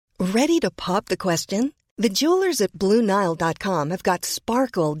Ready to pop the question? The jewelers at BlueNile.com have got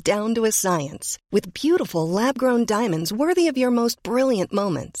sparkle down to a science with beautiful lab-grown diamonds worthy of your most brilliant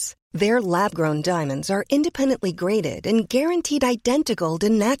moments. Their lab-grown diamonds are independently graded and guaranteed identical to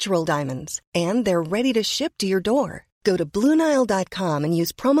natural diamonds, and they're ready to ship to your door. Go to BlueNile.com and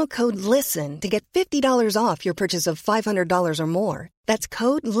use promo code LISTEN to get $50 off your purchase of $500 or more. That's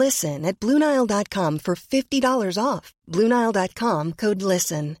code LISTEN at BlueNile.com for $50 off. BlueNile.com, code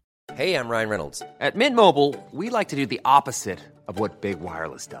LISTEN. Hey, I'm Ryan Reynolds. At Mint Mobile, we like to do the opposite of what Big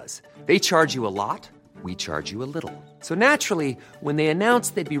Wireless does. They charge you a lot, we charge you a little. So naturally, when they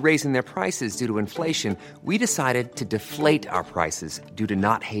announced they'd be raising their prices due to inflation, we decided to deflate our prices due to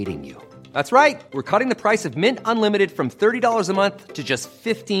not hating you. That's right. We're cutting the price of Mint Unlimited from $30 a month to just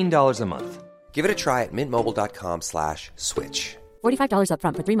 $15 a month. Give it a try at mintmobile.com/switch. $45 up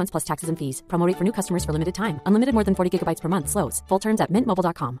front for 3 months plus taxes and fees. Promo rate for new customers for limited time. Unlimited more than 40 gigabytes per month. Slows full terms at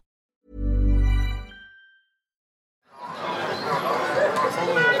mintmobile.com.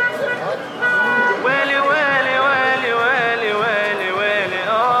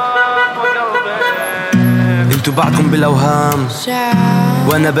 انتوا بعدكم بالاوهام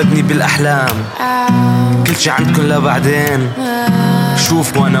وانا ببني بالاحلام كل شي عندكم لبعدين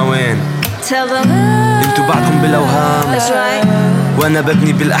شوف وانا وين انتوا بعدكم بالاوهام وانا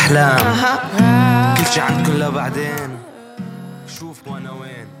ببني بالاحلام كل شي عندكم لبعدين شوف وانا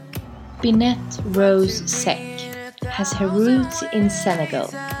وين. Binette Rose Seck has her roots in Senegal.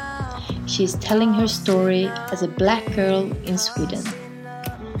 She is telling her story as a black girl in Sweden.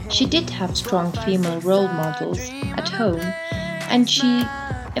 She did have strong female role models at home, and she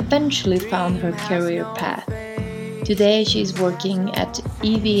eventually found her career path. Today she is working at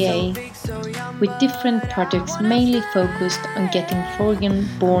EVA with different projects mainly focused on getting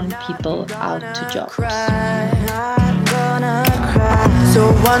foreign-born people out to jobs. So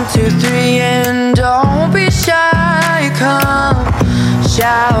 1, 2, 3 and don't be shy, come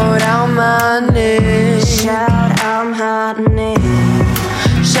shout out my name. Shout out my name.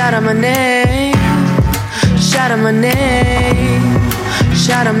 Shout out my name. Shout out my name.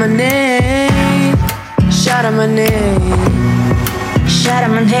 Shout out my name. Shout out my name. Shout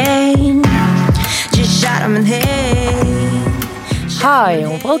out my name. Just shout out my name. Hi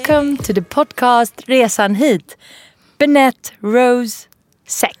and welcome to the podcast Resan hit. Binette Rose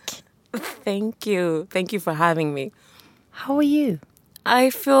Seck. Thank you. Thank you for having me. How are you? I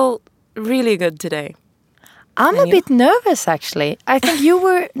feel really good today. I'm a bit nervous, actually. I think you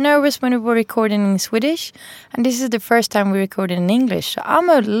were nervous when we were recording in Swedish, and this is the first time we recorded in English, so I'm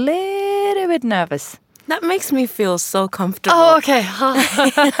a little bit nervous. That makes me feel so comfortable. Oh, okay.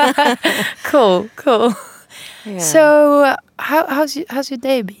 Cool. Yeah. So, how's your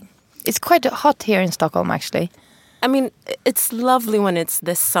day been? It's quite hot here in Stockholm, actually. I mean, it's lovely when it's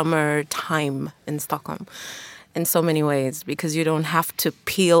this summer time in Stockholm in so many ways because you don't have to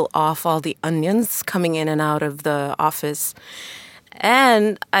peel off all the onions coming in and out of the office.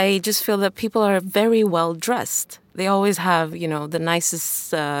 And I just feel that people are very well dressed. They always have, the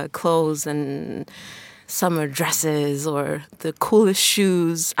nicest clothes and summer dresses or the coolest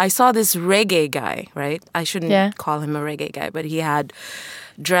shoes. I saw this reggae guy, right? I shouldn't call him a reggae guy, but he had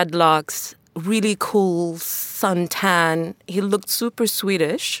dreadlocks, really cool suntan. He looked super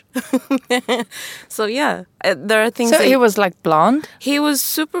Swedish. So there are things. So he was like blonde? He was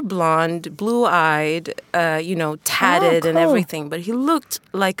super blonde, blue-eyed, tatted and everything. But he looked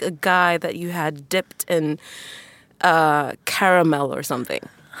like a guy that you had dipped in caramel or something.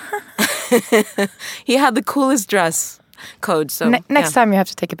 He had the coolest dress code. So next time you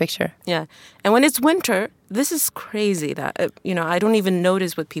have to take a picture. Yeah. And when it's winter, this is crazy that, I don't even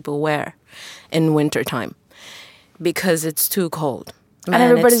notice what people wear in wintertime because it's too cold. Man, and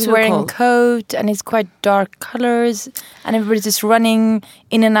everybody's wearing a coat and it's quite dark colors and everybody's just running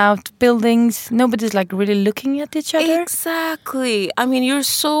in and out buildings. Nobody's like really looking at each other. Exactly. I mean, you're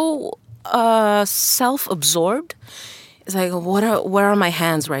so self-absorbed. It's like, where are my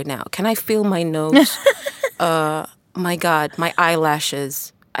hands right now? Can I feel my nose? My God, my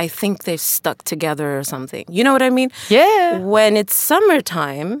eyelashes. I think they're stuck together or something. You know what I mean? Yeah. When it's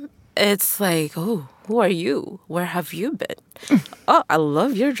summertime, it's like, oh, who are you? Where have you been? Oh, I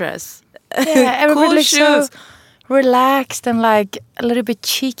love your dress. Yeah, everybody cool looks shoes. so relaxed and like a little bit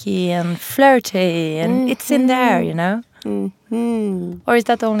cheeky and flirty and it's in there, Mm-hmm. Or is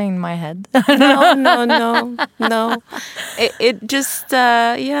that only in my head? No. It just,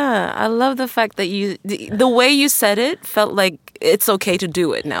 I love the fact that the way you said it felt like it's okay to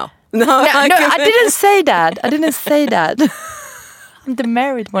do it now. No, I didn't say that. I'm the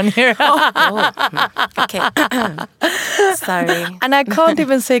married one here. Okay. Sorry. And I can't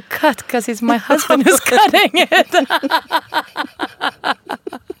even say cut because it's my husband who's cutting it.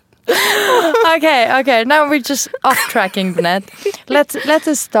 Okay. Now we're just off-tracking, Bennett. Let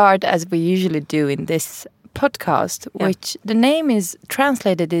us start as we usually do in this podcast, which the name is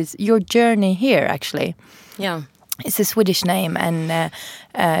translated is Your Journey Here, actually. Yeah. It's a Swedish name, and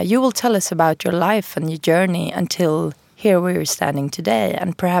you will tell us about your life and your journey until here we're standing today,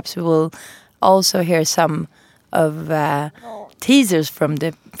 and perhaps we will also hear some of teasers from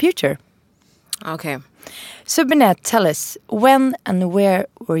the future. Okay. So, Bennett, tell us, when and where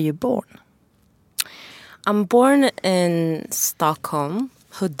were you born? I'm born in Stockholm,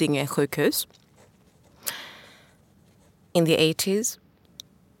 Huddinge sjukhus, in the 80s.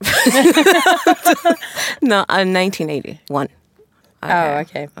 No, 1981. Okay. Oh,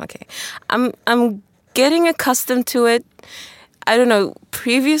 okay. Okay. I'm getting accustomed to it. I don't know.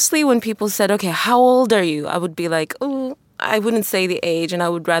 Previously, when people said, "Okay, how old are you?" I would be like, "Oh, I wouldn't say the age, and I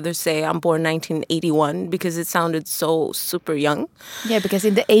would rather say I'm born 1981 because it sounded so super young." Yeah, because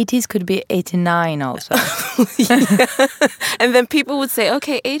in the 80s could be 89 also. And then people would say,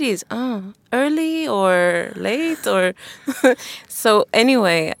 "Okay, 80s, early or late or." So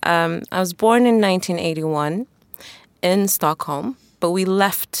anyway, I was born in 1981 in Stockholm, but we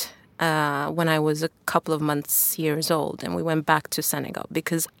left when I was a couple of years old, and we went back to Senegal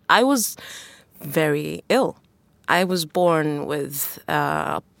because I was very ill. I was born with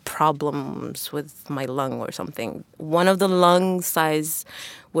problems with my lung or something. One of the lung size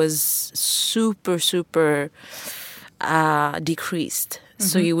was super decreased. Mm-hmm.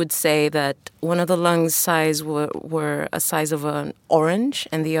 So you would say that one of the lung size were a size of an orange,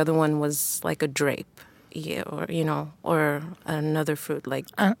 and the other one was like a grape. Yeah, or another fruit like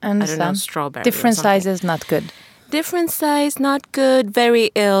I don't know, strawberry. Different sizes, not good. Different size, not good.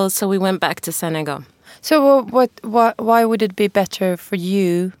 Very ill. So we went back to Senegal. So why would it be better for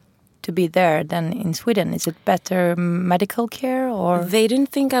you to be there than in Sweden? Is it better medical care or? They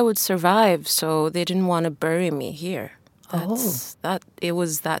didn't think I would survive, so they didn't want to bury me here. It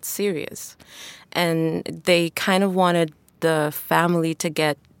was that serious, and they kind of wanted the family to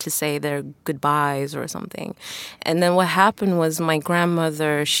get to say their goodbyes or something. And then what happened was my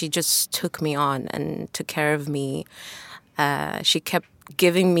grandmother, she just took me on and took care of me. She kept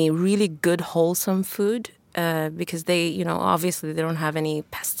giving me really good, wholesome food because they, obviously they don't have any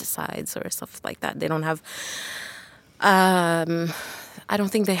pesticides or stuff like that. They don't have, I don't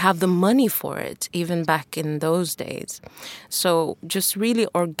think they have the money for it, even back in those days. So just really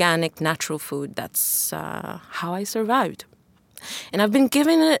organic, natural food, that's how I survived. And I've been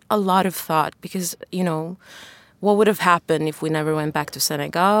giving it a lot of thought because, what would have happened if we never went back to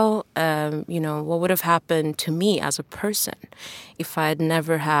Senegal? What would have happened to me as a person if I had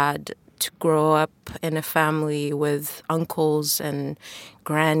never had to grow up in a family with uncles and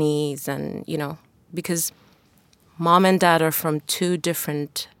grannies and, because mom and dad are from two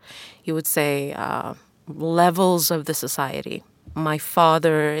different, you would say, levels of the society. My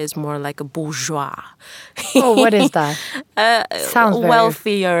father is more like a bourgeois. Oh, what is that? Sounds very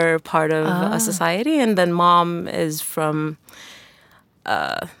wealthier part of a society. And then mom is from,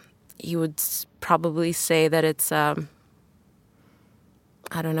 you would probably say that it's, I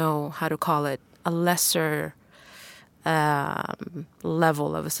don't know how to call it, a lesser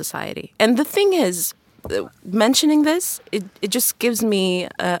level of a society. And the thing is, mentioning this, it just gives me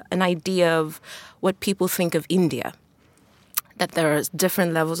an idea of what people think of India. That there are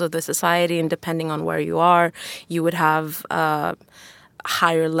different levels of the society, and depending on where you are, you would have a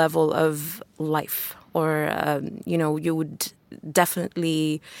higher level of life, or you would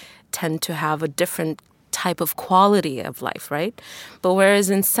definitely tend to have a different type of quality of life, right? But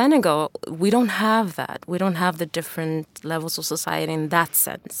whereas in Senegal, we don't have that. We don't have the different levels of society in that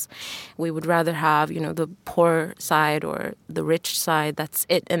sense. We would rather have, the poor side or the rich side. That's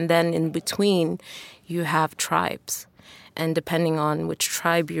it, and then in between, you have tribes. And depending on which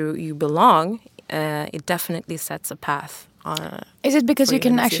tribe you belong, it definitely sets a path. Is it because you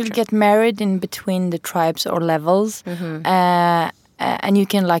can actually get married in between the tribes or levels? Mm-hmm. And you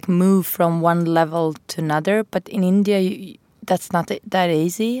can move from one level to another? But in India, that's not that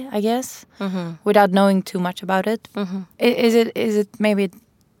easy, I guess, without knowing too much about it. Mm-hmm. Is it maybe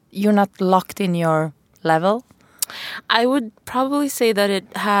you're not locked in your level? I would probably say that it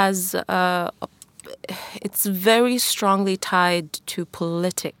has it's very strongly tied to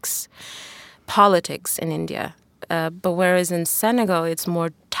politics in India. But whereas in Senegal, it's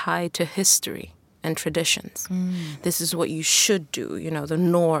more tied to history. and traditions. This is what you should do, the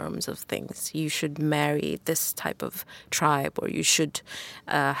norms of things. You should marry this type of tribe, or you should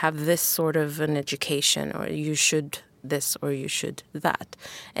have this sort of an education, or you should this, or you should that.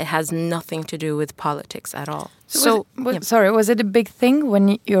 It has nothing to do with politics at all. Was it a big thing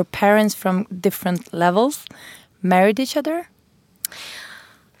when your parents from different levels married each other?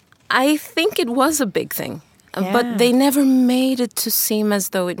 I think it was a big thing, but they never made it to seem as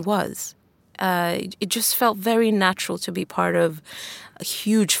though it was. It just felt very natural to be part of a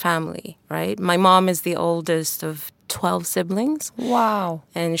huge family, right? My mom is the oldest of 12 siblings. Wow.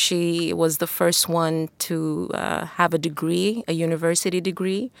 And she was the first one to have a degree, a university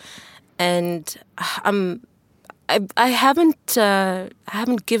degree. And I haven't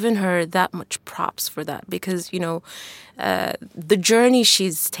given her that much props for that, because, the journey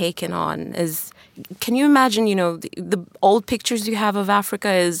she's taken on is, can you imagine, the old pictures you have of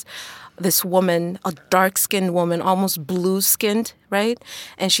Africa is this woman, a dark-skinned woman, almost blue-skinned, right?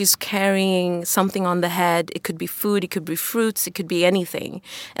 And she's carrying something on the head. It could be food, it could be fruits, it could be anything.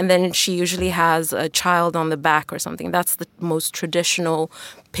 And then she usually has a child on the back or something. That's the most traditional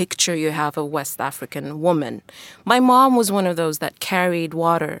picture you have of a West African woman. My mom was one of those that carried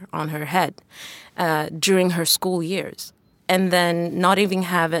water on her head during her school years. And then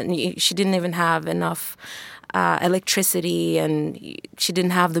she didn't even have enough electricity, and she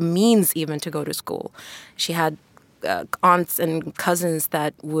didn't have the means even to go to school. She had aunts and cousins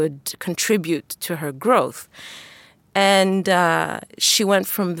that would contribute to her growth. And she went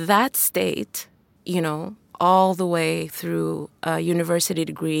from that state, all the way through a university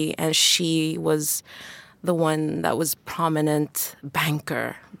degree, and she was the one that was prominent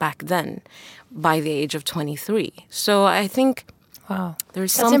banker back then by the age of 23. So I think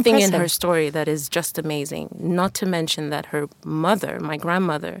there's something in her story that is just amazing, not to mention that her mother, my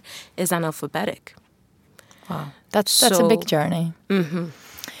grandmother, is analphabetic. Wow, that's a big journey. Mm-hmm.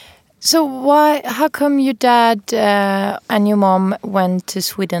 So how come your dad and your mom went to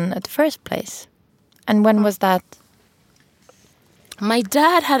Sweden at the first place? And when was that? My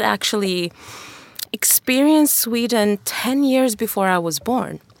dad had actually experienced Sweden 10 years before I was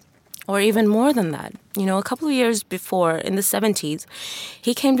born, or even more than that. A couple of years before, in the 70s,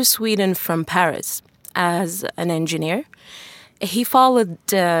 he came to Sweden from Paris as an engineer. He followed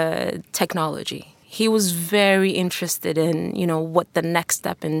technology. He was very interested in, what the next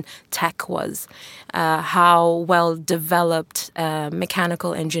step in tech was, how well developed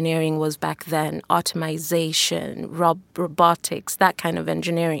mechanical engineering was back then, automation, robotics, that kind of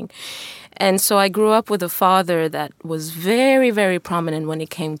engineering. And so I grew up with a father that was very, very prominent when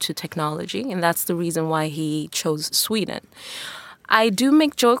it came to technology, and that's the reason why he chose Sweden. I do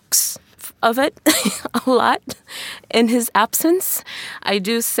make jokes of it a lot in his absence. I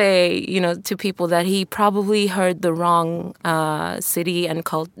do say, to people that he probably heard the wrong city and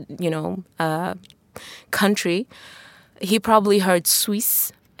country. He probably heard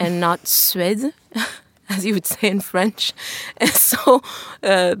Suisse and not Suède, as you would say in French. And so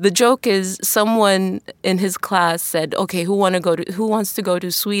the joke is, someone in his class said, "Okay, who wants to go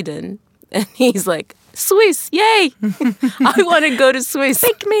to Sweden?" And he's like, "Swiss, yay! I want to go to Swiss.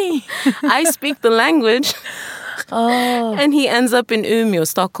 Pick me." I speak the language. Oh. And he ends up in Umeå,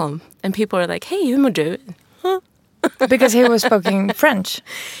 Stockholm. And people are like, "Hey, hur mår du?" Because he was speaking French.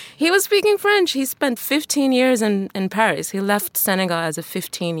 He was speaking French. He spent 15 years in Paris. He left Senegal as a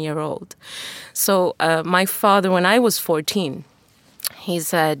 15-year-old. So my father, when I was 14, he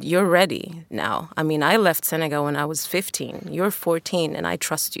said, "You're ready now. I mean, I left Senegal when I was 15. You're 14, and I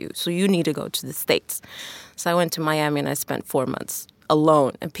trust you. So you need to go to the States." So I went to Miami, and I spent 4 months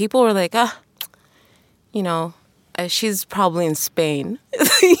alone. And people were like, she's probably in Spain.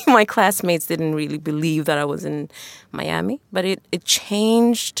 My classmates didn't really believe that I was in Miami, but it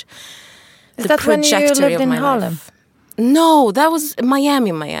changed the trajectory when you lived of in my Harlem? life. No, that was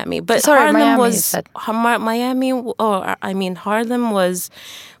Miami. But Harlem was Harlem was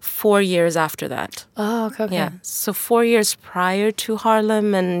 4 years after that. Oh, okay. Yeah, so 4 years prior to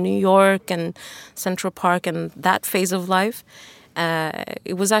Harlem and New York and Central Park and that phase of life,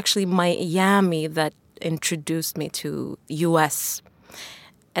 it was actually Miami that introduced me to U.S.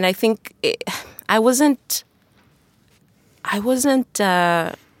 And I think I wasn't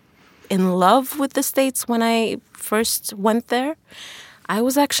in love with the States when I first went there. I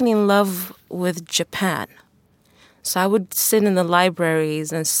was actually in love with Japan. So I would sit in the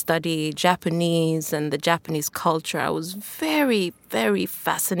libraries and study Japanese and the Japanese culture. I was very, very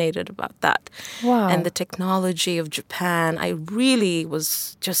fascinated about that. Wow. And the technology of Japan. I really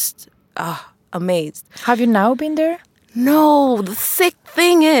was just amazed. Have you now been there? No, the sick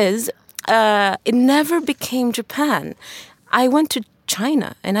thing is, it never became Japan. I went to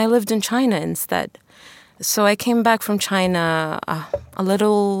China, and I lived in China instead. So I came back from China a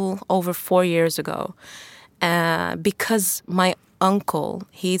little over 4 years ago because my uncle,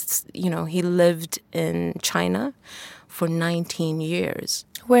 he lived in China for 19 years.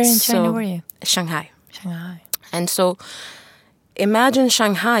 Where in China were you? Shanghai. Shanghai. And so imagine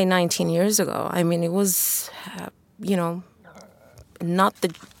Shanghai 19 years ago. I mean, it was, not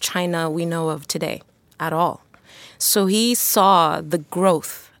the China we know of today at all. So he saw the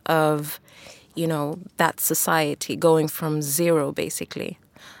growth of, that society going from zero, basically,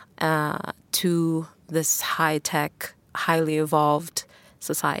 to this high-tech, highly evolved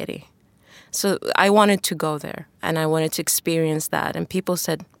society. So I wanted to go there, and I wanted to experience that. And people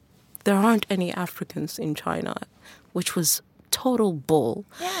said, there aren't any Africans in China, which was total bull.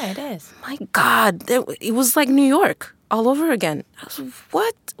 Yeah, it is. My God, it was like New York all over again. I was,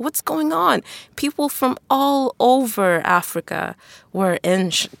 what's going on? People from all over Africa were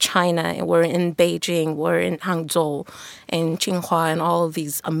in China, were in Beijing, were in Hangzhou, and Tsinghua, and all of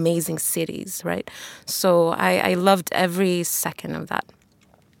these amazing cities, right? So I loved every second of that.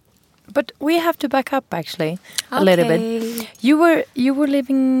 But we have to back up actually a little bit. You were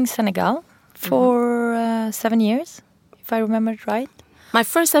living in Senegal for 7 years, if I remember it right. My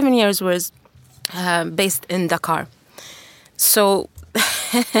first 7 years was based in Dakar. So,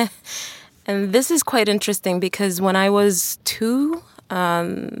 and this is quite interesting because when I was 2,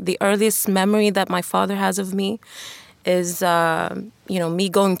 the earliest memory that my father has of me is, me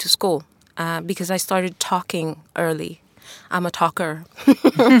going to school because I started talking early. I'm a talker.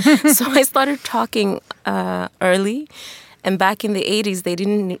 So I started talking early. And back in the 80s, they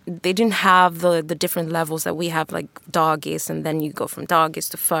didn't have the different levels that we have, like dagis, and then you go from dagis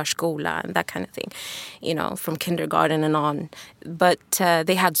to förskola and that kind of thing, from kindergarten and on. But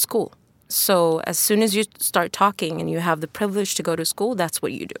they had school. So as soon as you start talking and you have the privilege to go to school, that's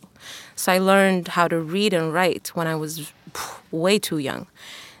what you do. So I learned how to read and write when I was way too young.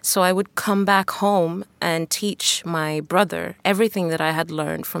 So I would come back home and teach my brother everything that I had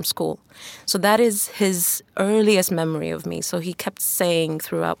learned from school. So that is his earliest memory of me. So he kept saying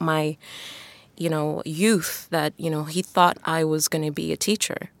throughout my, youth that, he thought I was going to be a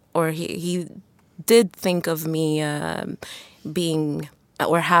teacher. Or he did think of me being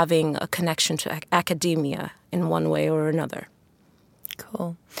or having a connection to academia in one way or another.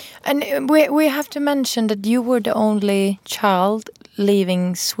 Cool. And we have to mention that you were the only child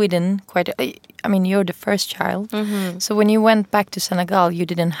leaving Sweden. You're the first child. Mm-hmm. So when you went back to Senegal, you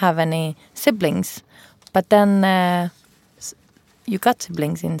didn't have any siblings. But then you got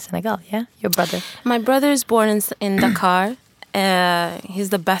siblings in Senegal, yeah? Your brother. My brother is born in Dakar. He's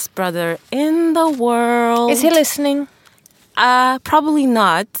the best brother in the world. Is he listening? Probably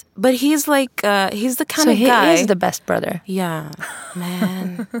not, but he's he's the kind of guy. So he is the best brother. Yeah,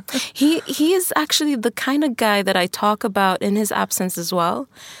 man. he is actually the kind of guy that I talk about in his absence as well,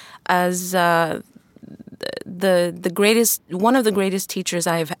 as the greatest, one of the greatest teachers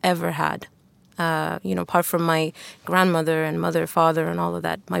I have ever had. Apart from my grandmother and mother, father, and all of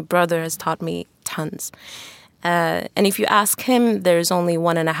that, my brother has taught me tons. And if you ask him, there's only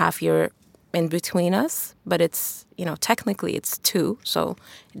 1.5 years in between us, but it's, technically it's 2, so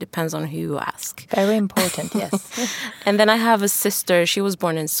it depends on who you ask. Very important, yes. And then I have a sister. She was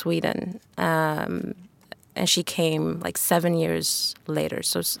born in Sweden, and she came 7 years later.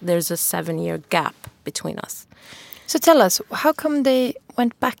 So there's a 7-year gap between us. So tell us, how come they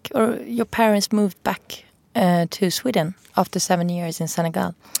went back, or your parents moved back to Sweden after 7 years in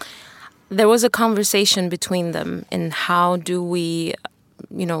Senegal? There was a conversation between them in how do we,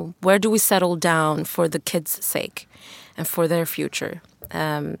 where do we settle down for the kids' sake and for their future?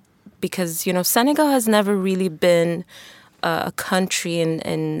 Because, Senegal has never really been a country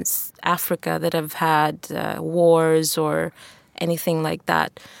in Africa that have had wars or anything like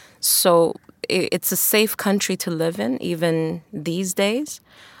that. So it's a safe country to live in, even these days.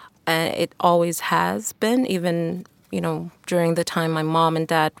 It always has been, even, during the time my mom and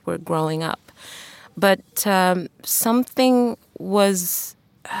dad were growing up. But something was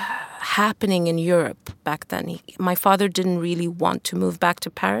happening in Europe back then. My father didn't really want to move back to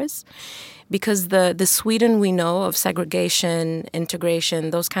Paris because the Sweden we know of segregation, integration,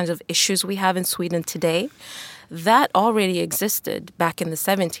 those kinds of issues we have in Sweden today, that already existed back in the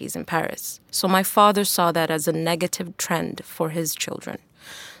 70s in Paris. So my father saw that as a negative trend for his children.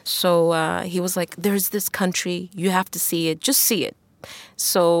 So he was like, there's this country, you have to see it, just see it.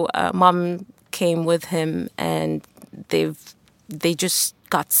 So mom came with him and they just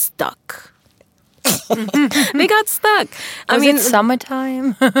got stuck. They got stuck. Was it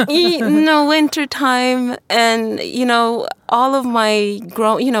summertime? No, wintertime. And, all of my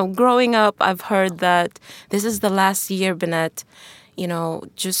growing up, I've heard that this is the last year, Bennett.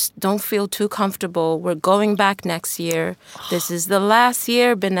 Just don't feel too comfortable. We're going back next year. This is the last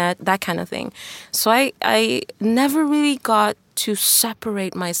year, Bennett, that kind of thing. So I never really got to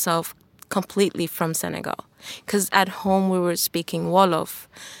separate myself completely from Senegal. Because at home we were speaking Wolof.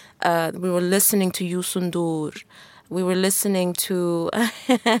 We were listening to Youssou N'Dour. We were listening to,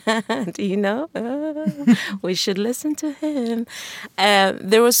 do you know? We should listen to him.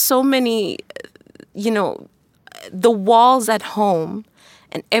 There were so many, the walls at home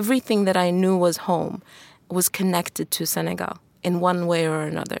and everything that I knew was home was connected to Senegal in one way or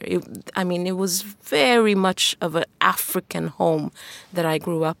another. It was very much of an African home that I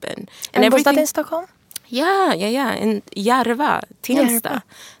grew up in. And was that in Stockholm? Yeah. In Järva, Tensta,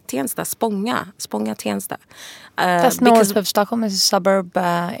 Spånga, Tensta. That's north of Stockholm. It's a suburb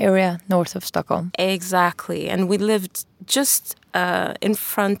area north of Stockholm. Exactly. And we lived just in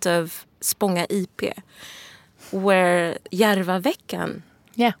front of Spånga IP, where Järvaveckan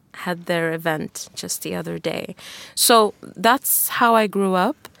had their event just the other day. So that's how I grew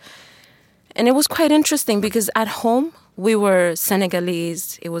up. And it was quite interesting because at home, we were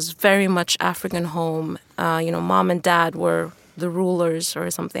Senegalese. It was very much African home. Mom and dad were the rulers or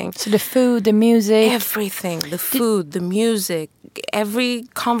something. So the food, the music. Everything. The food, the music. Every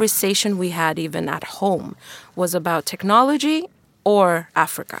conversation we had, even at home, was about technology or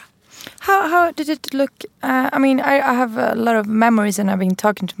Africa. How did it look? I have a lot of memories, and I've been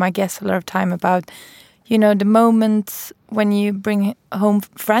talking to my guests a lot of time about, the moments when you bring home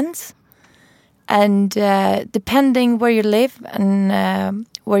friends, and depending where you live and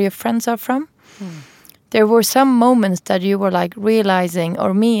where your friends are from, there were some moments that you were like realizing,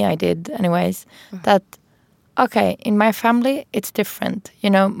 or me, I did anyways, that okay, in my family it's different.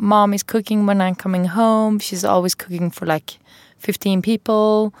 Mom is cooking when I'm coming home. She's always cooking for like 15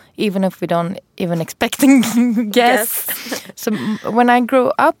 people, even if we don't even expecting guests. So when I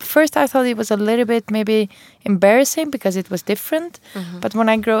grew up, first I thought it was a little bit maybe embarrassing because it was different. But when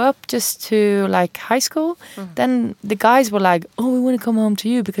I grew up just to like high school, then the guys were like, oh, we want to come home to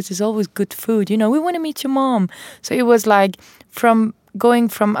you because there's always good food. We want to meet your mom. So it was like going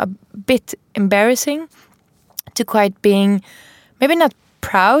from a bit embarrassing to quite being maybe not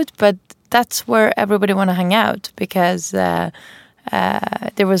proud, but that's where everybody want to hang out because there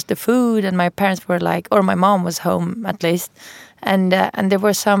was the food and my parents were like, or my mom was home at least, and there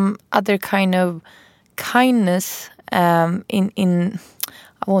was some other kind of kindness in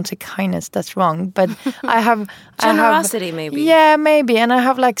I won't say kindness, that's wrong, but I have generosity maybe. Yeah, maybe, and I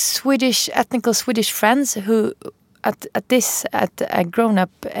have like ethnical Swedish friends who at a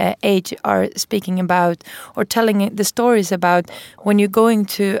grown-up age are speaking about or telling the stories about when you're going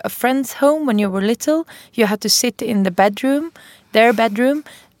to a friend's home when you were little, you had to sit in their bedroom,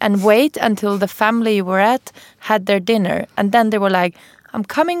 and wait until the family you were at had their dinner. And then they were like, I'm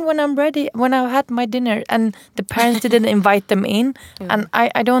coming when I'm ready, when I've had my dinner. And the parents didn't invite them in. And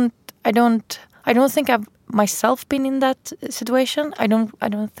I don't think I've myself been in that situation. I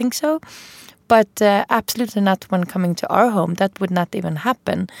don't think so. But absolutely not when coming to our home. That would not even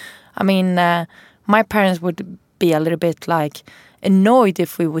happen. I mean, my parents would be a little bit like annoyed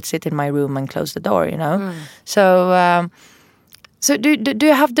if we would sit in my room and close the door, So do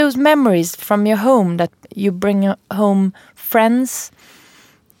you have those memories from your home that you bring home friends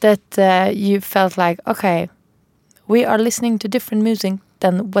that you felt like, okay, we are listening to different music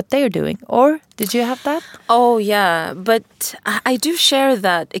than what they are doing? Or did you have that? Oh, yeah. But I do share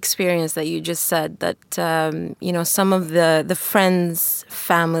that experience that you just said, that, some of the friends'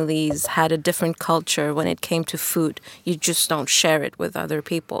 families had a different culture when it came to food. You just don't share it with other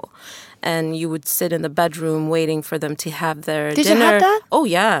people. And you would sit in the bedroom waiting for them to have their dinner. Did you have that? Oh,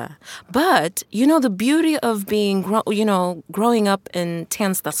 yeah. But, the beauty of being, growing up in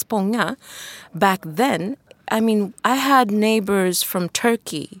Tensta, Spånga, back then, I had neighbors from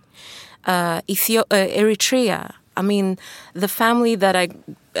Turkey, Eritrea. The family that I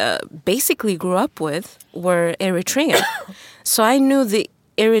basically grew up with were Eritrean. So I knew the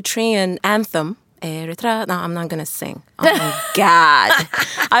Eritrean anthem. Eritrea. No, I'm not gonna sing. Oh my God!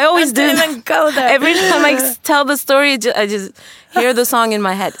 I always do. Even go there. Every time I tell the story, I just hear the song in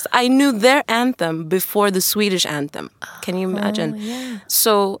my head. I knew their anthem before the Swedish anthem. Can you imagine? Yeah.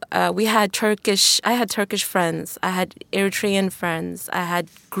 So we had Turkish. I had Turkish friends. I had Eritrean friends. I had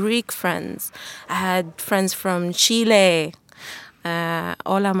Greek friends. I had friends from Chile.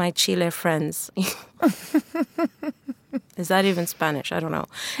 All of my Chile friends. Is that even Spanish? I don't know.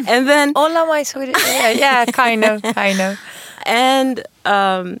 And then Hola, my Swedish. Yeah, kind of. And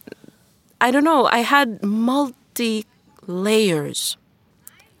I don't know. I had multi layers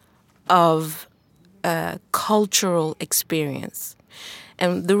of cultural experience.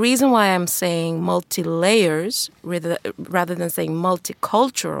 And the reason why I'm saying multi-layers rather than saying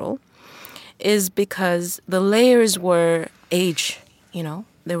multicultural is because the layers were age,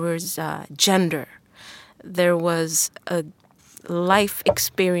 there was gender, there was life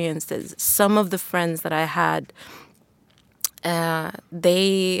experiences. Some of the friends that I had,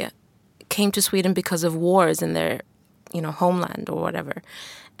 they came to Sweden because of wars in their, homeland or whatever.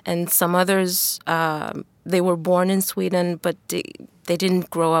 And some others, they were born in Sweden, but they didn't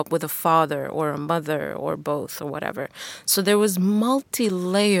grow up with a father or a mother or both or whatever. So there was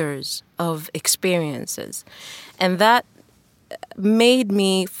multi-layers of experiences. And that made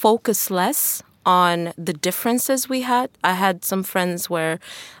me focus less on the differences we had. I had some friends where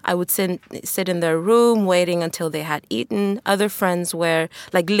I would sit in their room waiting until they had eaten. Other friends where,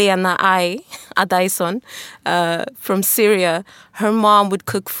 like Lena Adaison from Syria, her mom would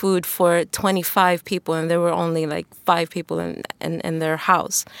cook food for 25 people and there were only like 5 people in their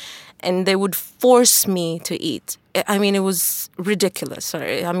house. And they would force me to eat. I mean, it was ridiculous.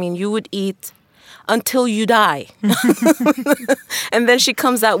 I mean, you would eat until you die. And then she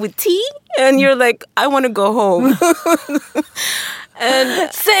comes out with tea and you're like, I want to go home.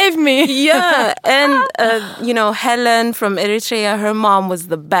 And save me. Yeah. And, Helen from Eritrea, her mom was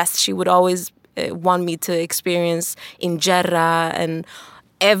the best. She would always want me to experience injera and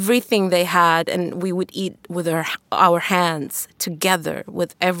everything they had. And we would eat with our hands together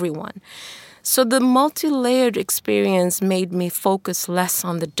with everyone. So the multi-layered experience made me focus less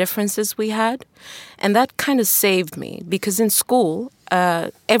on the differences we had. And that kind of saved me because in school,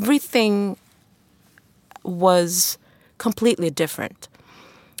 everything was completely different.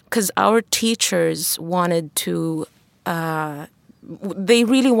 Because our teachers wanted to, they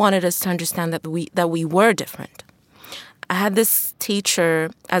really wanted us to understand that we were different. I had this teacher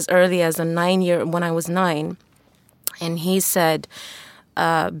as early as when I was 9, and he said,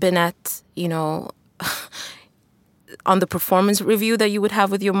 Binette, on the performance review that you would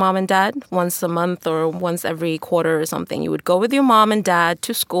have with your mom and dad once a month or once every quarter or something, you would go with your mom and dad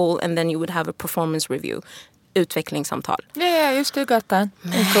to school and then you would have a performance review, utvecklingssamtal. Yeah, I used to got that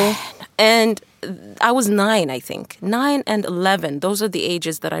in school. And I was 9, I think. 9 and 11, those are the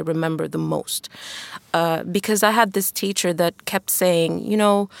ages that I remember the most. Because I had this teacher that kept saying,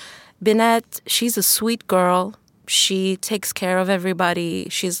 Binette, she's a sweet girl. She takes care of everybody.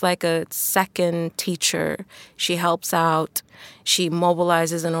 She's like a second teacher. She helps out. She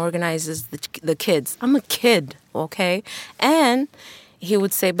mobilizes and organizes the kids. I'm a kid, okay? And he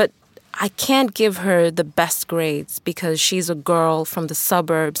would say, but I can't give her the best grades because she's a girl from the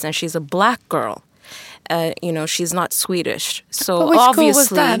suburbs and she's a black girl. She's not Swedish. So but which obviously,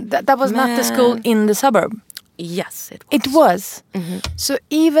 school was that? That was not the school in the suburb. Yes, it was. It was. Mm-hmm. So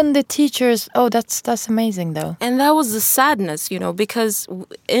even the teachers. Oh, that's amazing, though. And that was the sadness, because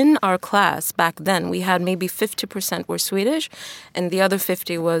in our class back then we had maybe 50% were Swedish, and the other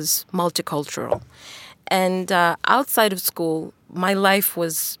 50 was multicultural. And outside of school, my life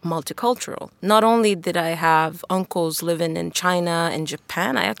was multicultural. Not only did I have uncles living in China and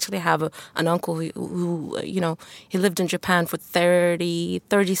Japan, I actually have an uncle who he lived in Japan for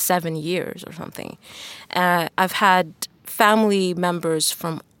 37 years or something. I've had family members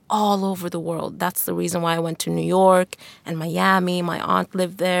from all over the world. That's the reason why I went to New York and Miami. My aunt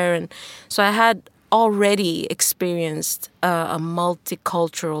lived there. And so I had already experienced a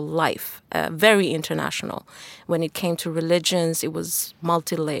multicultural life, very international. When it came to religions, it was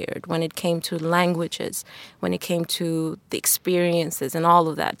multi-layered. When it came to languages, when it came to the experiences and all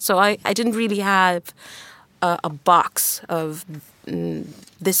of that. So I didn't really have a box of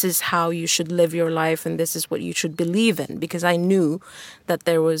this is how you should live your life and this is what you should believe in, because I knew that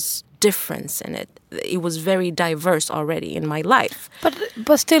there was difference in it. It was very diverse already in my life.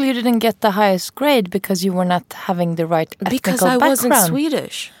 But still you didn't get the highest grade because you were not having the right ethnical because I background. wasn't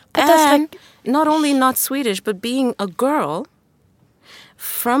Swedish. But and not only not Swedish, but being a girl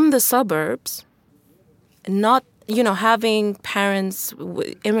from the suburbs, not having parents,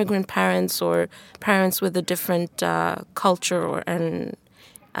 immigrant parents or parents with a different culture and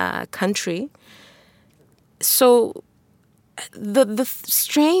country. So the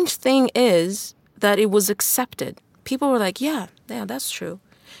strange thing is that it was accepted. People were like, yeah, that's true.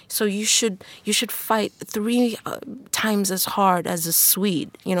 So you should fight 3 times as hard as a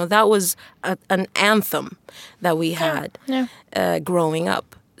Swede. That was an anthem that we had growing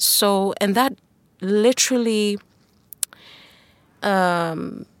up. So, and that literally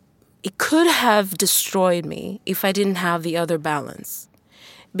it could have destroyed me if I didn't have the other balance.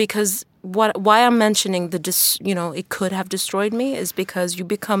 Because why I'm mentioning it could have destroyed me is because you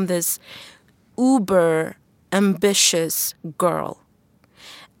become this uber ambitious girl.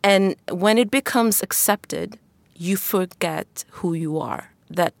 And when it becomes accepted, you forget who you are.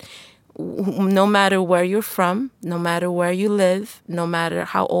 That no matter where you're from, no matter where you live, no matter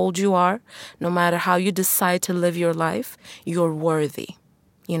how old you are, no matter how you decide to live your life, you're worthy.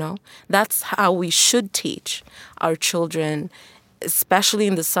 That's how we should teach our children, especially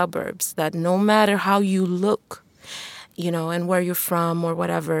in the suburbs, that no matter how you look, and where you're from or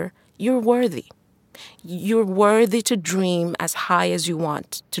whatever, you're worthy. You're worthy to dream as high as you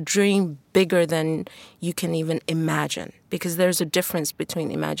want, to dream bigger than you can even imagine, because there's a difference between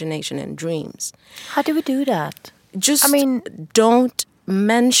imagination and dreams. How do we do that? Don't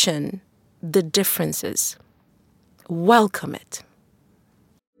mention the differences. Welcome it.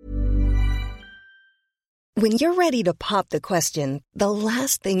 When you're ready to pop the question, the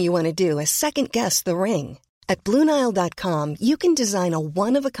last thing you want to do is second-guess the ring. At BlueNile.com, you can design a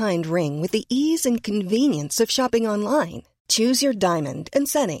one-of-a-kind ring with the ease and convenience of shopping online. Choose your diamond and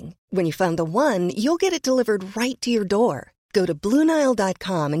setting. When you find the one, you'll get it delivered right to your door. Go to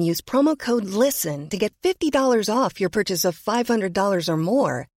BlueNile.com and use promo code LISTEN to get $50 off your purchase of $500 or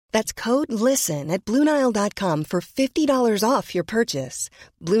more. That's code LISTEN at BlueNile.com for $50 off your purchase.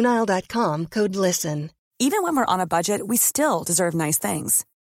 BlueNile.com, code LISTEN. Even when we're on a budget, we still deserve nice things.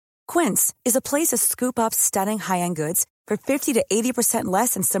 Quince is a place to scoop up stunning high-end goods for 50 to 80%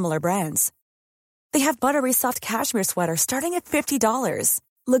 less than similar brands. They have buttery soft cashmere sweaters starting at $50,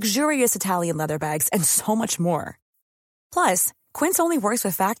 luxurious Italian leather bags, and so much more. Plus, Quince only works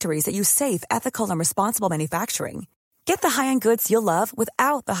with factories that use safe, ethical, and responsible manufacturing. Get the high-end goods you'll love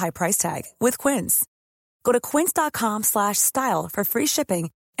without the high price tag with Quince. Go to quince.com/style for free shipping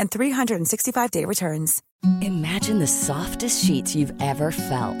and 365-day returns. Imagine the softest sheets you've ever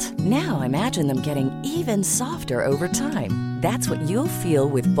felt. Now imagine them getting even softer over time. That's what you'll feel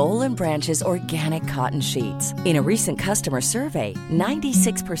with Boll & Branch's organic cotton sheets. In a recent customer survey,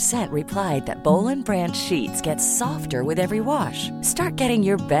 96% replied that Boll & Branch sheets get softer with every wash. Start getting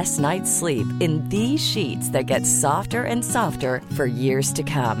your best night's sleep in these sheets that get softer and softer for years to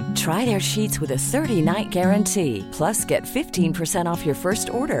come. Try their sheets with a 30-night guarantee. Plus, get 15% off your first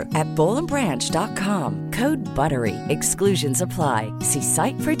order at bollandbranch.com. Code BUTTERY. Exclusions apply. See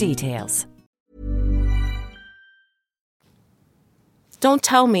site for details. Don't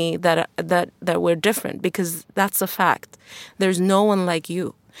tell me that we're different, because that's a fact. There's no one like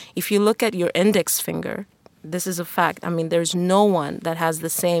you. If you look at your index finger, this is a fact. There's no one that has the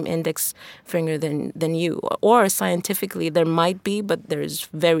same index finger than you. Or scientifically, there might be, but there's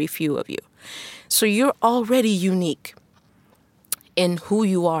very few of you. So you're already unique in who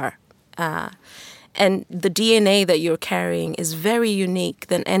you are. And the DNA that you're carrying is very unique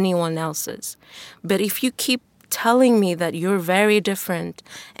than anyone else's. But if you keep telling me that you're very different,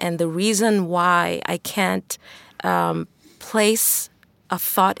 and the reason why I can't place a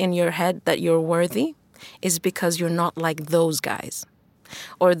thought in your head that you're worthy is because you're not like those guys.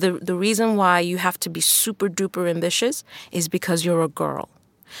 Or the reason why you have to be super duper ambitious is because you're a girl.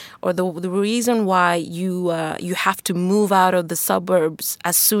 Or the reason why you have to move out of the suburbs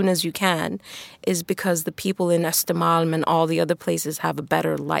as soon as you can is because the people in Östermalm and all the other places have a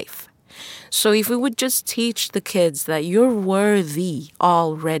better life. So if we would just teach the kids that you're worthy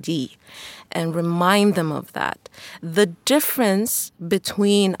already and remind them of that, the difference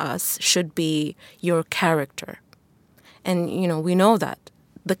between us should be your character. And, we know that.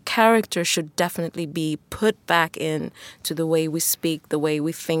 The character should definitely be put back in to the way we speak, the way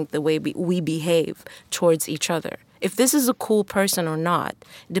we think, the way we behave towards each other. If this is a cool person or not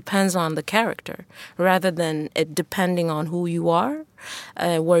depends on the character, rather than it depending on who you are,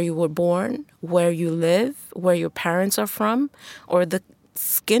 where you were born, where you live, where your parents are from, or the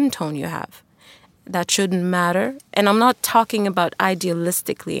skin tone you have. That shouldn't matter. And I'm not talking about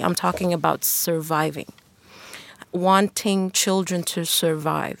idealistically. I'm talking about surviving. Wanting children to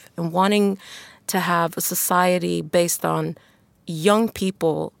survive and wanting to have a society based on young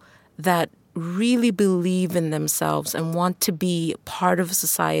people that really believe in themselves and want to be part of a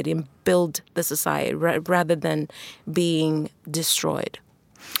society and build the society rather than being destroyed.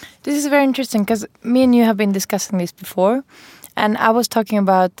 This is very interesting because me and you have been discussing this before, and I was talking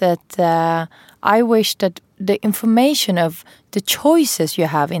about that I wish that the information of the choices you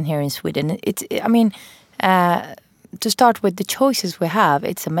have in here in Sweden, to start with the choices we have,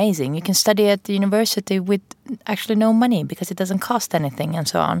 it's amazing. You can study at the university with actually no money because it doesn't cost anything and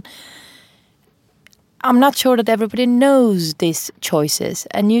so on. I'm not sure that everybody knows these choices.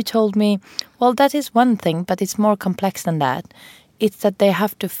 And you told me, well, that is one thing, but it's more complex than that. It's that they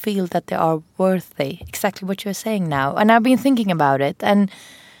have to feel that they are worthy. Exactly what you're saying now. And I've been thinking about it. And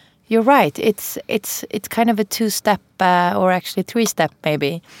you're right. It's kind of a 2-step or actually 3-step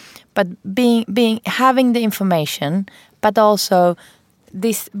maybe. But having the information, but also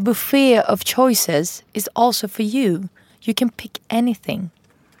this buffet of choices is also for you. You can pick anything.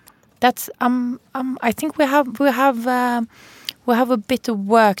 That's I think we have a bit of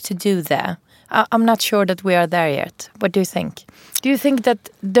work to do there. I'm not sure that we are there yet. What do you think? Do you think that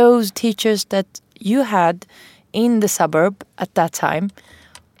those teachers that you had in the suburb at that time,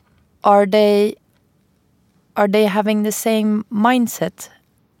 are they having the same mindset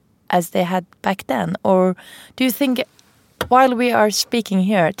as they had back then? Or do you think while we are speaking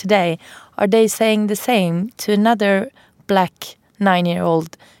here today, are they saying the same to another black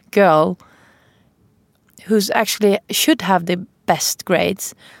 9-year-old girl who's actually should have the best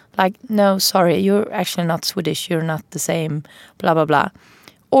grades? Like, no, sorry, you're actually not Swedish, you're not the same, blah, blah, blah.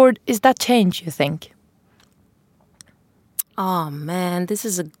 Or is that change, you think? Oh, man, this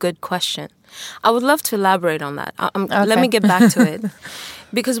is a good question. I would love to elaborate on that. Okay. Let me get back to it.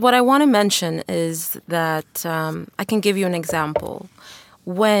 Because what I want to mention is that I can give you an example.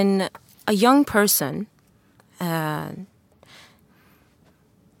 When a young person,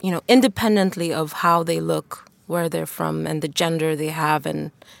 independently of how they look, where they're from, and the gender they have,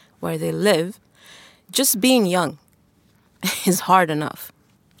 and where they live, just being young is hard enough.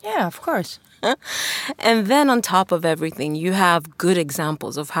 Yeah, of course. And then on top of everything, you have good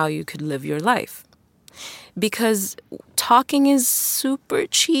examples of how you could live your life. Because talking is super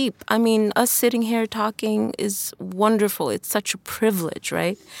cheap. I mean, us sitting here talking is wonderful. It's such a privilege,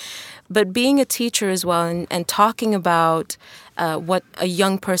 right? But being a teacher as well and talking about what a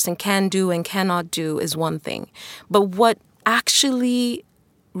young person can do and cannot do is one thing. But what actually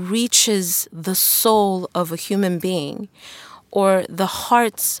reaches the soul of a human being or the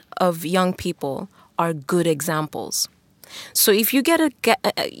hearts of young people are good examples. So if you get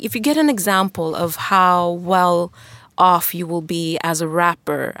an example of how well off you will be as a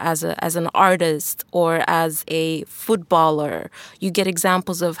rapper, as an artist, or as a footballer, you get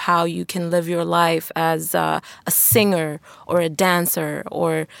examples of how you can live your life as a singer or a dancer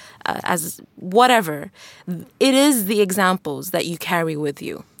or as whatever. It is the examples that you carry with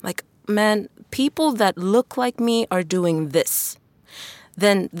you. Like, man, people that look like me are doing this.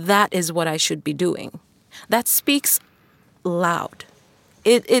 Then that is what I should be doing. That speaks loud.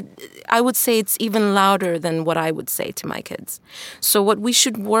 I would say it's even louder than what I would say to my kids. So what we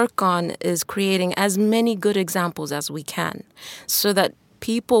should work on is creating as many good examples as we can so that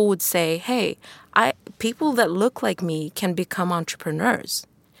people would say, hey, people that look like me can become entrepreneurs.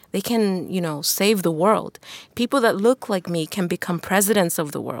 They can, save the world. People that look like me can become presidents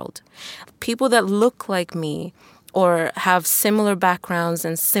of the world. People that look like me or have similar backgrounds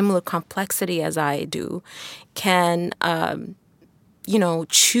and similar complexity as I do can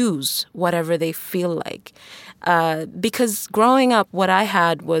choose whatever they feel like. Because growing up, what I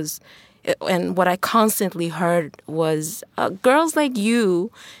had was, and what I constantly heard was, girls like you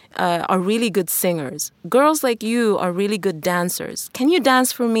are really good singers. Girls like you are really good dancers. Can you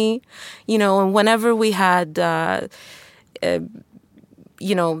dance for me? And whenever we had, the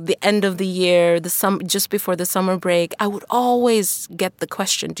end of the year, just before the summer break, I would always get the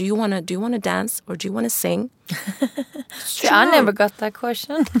question, do you want to dance or do you want to sing? See, I never got that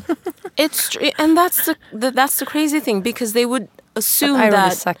question. It's true. And that's the crazy thing, because they would assume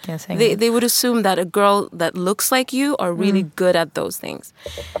they would assume that a girl that looks like you are really good at those things.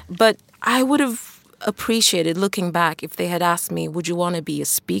 But I would have appreciated, looking back, if they had asked me, would you want to be a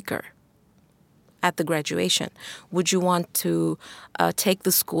speaker at the graduation? Would you want to take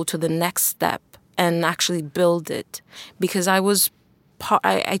the school to the next step and actually build it? Because I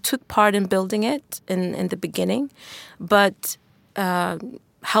took part in building it in the beginning, but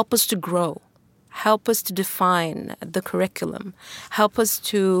help us to grow, help us to define the curriculum, help us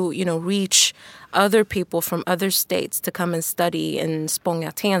to, reach other people from other states to come and study in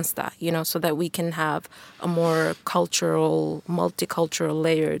Spånga Tensta, so that we can have a more cultural, multicultural,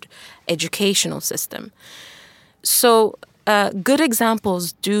 layered educational system. So good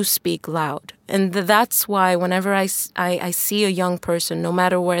examples do speak loud. And that's why whenever I see a young person, no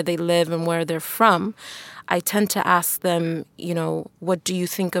matter where they live and where they're from, I tend to ask them, what do you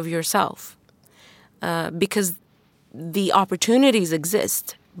think of yourself? Because the opportunities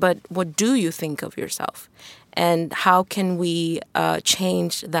exist, but what do you think of yourself? And how can we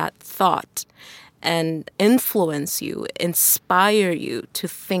change that thought and influence you, inspire you to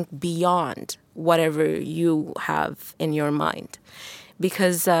think beyond whatever you have in your mind.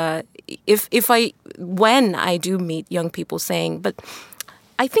 Because when I do meet young people saying, but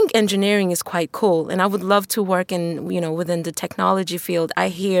I think engineering is quite cool and I would love to work in, within the technology field. I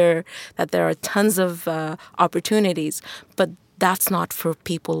hear that there are tons of opportunities, but that's not for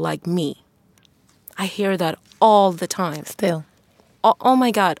people like me. I hear that all the time. Still. Oh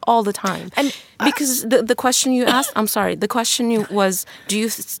my God, all the time. And because the question you asked, I'm sorry, the question was, do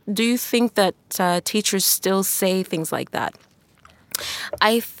you think that teachers still say things like that?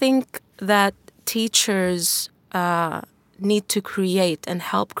 I think that teachers need to create and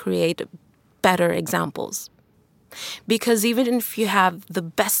help create better examples. Because even if you have the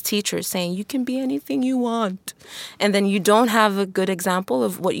best teachers saying you can be anything you want, and then you don't have a good example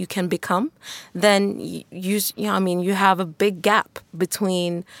of what you can become, then you have a big gap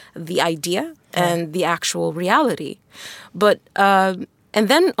between the idea and the actual reality. But and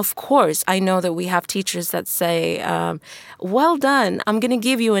then, of course, I know that we have teachers that say, well done, I'm going to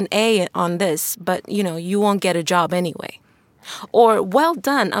give you an A on this, but, you won't get a job anyway. Or, well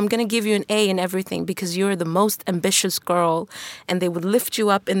done, I'm going to give you an A in everything because you're the most ambitious girl. And they would lift you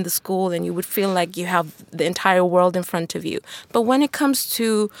up in the school and you would feel like you have the entire world in front of you. But when it comes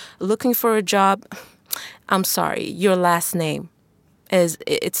to looking for a job, I'm sorry, your last name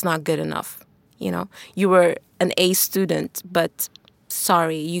it's not good enough. You were an A student, but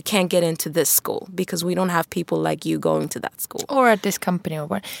sorry, you can't get into this school because we don't have people like you going to that school. Or at this company or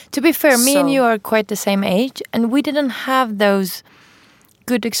what. To be fair, me and you are quite the same age and we didn't have those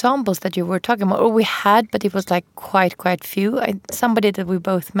good examples that you were talking about. Or we had, but it was like quite few. Somebody that we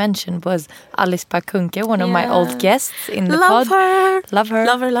both mentioned was Alice Bakunke, one of my old guests in the pod. Love her.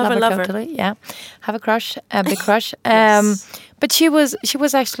 Love her. Totally. Yeah. Have a crush, a big crush. Yes. But she was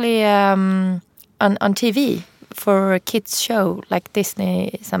actually on TV for a kids show like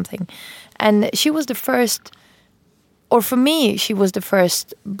Disney something, and she was the first, or for me she was the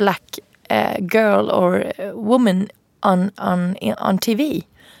first black girl or woman on TV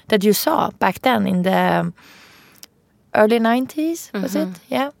that you saw back then in the early 90s. Was it?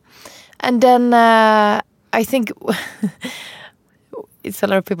 Yeah. And then I think it's a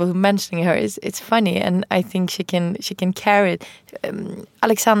lot of people who mentioning her. It's funny, and I think she can carry it.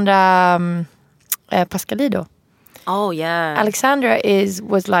 Alexandra Pascalido. Oh yeah, Alexandra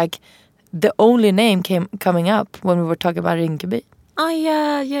was like the only name coming up when we were talking about Rinkeby. Oh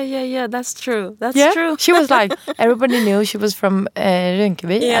yeah. That's true. That's true. She was like everybody knew she was from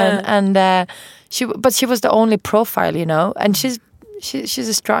Rinkeby, and she was the only profile, And she's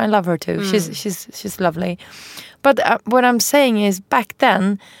a strong. I love her too. She's lovely. But what I'm saying is, back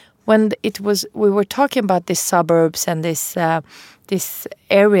then, when we were talking about these suburbs and these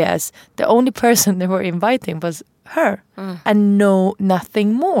areas, the only person they were inviting was her, and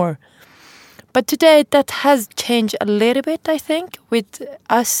nothing more. But today that has changed a little bit, I think, with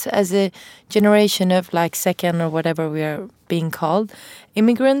us as a generation of like second or whatever we are being called,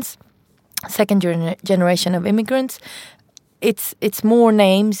 immigrants, second generation of immigrants. It's more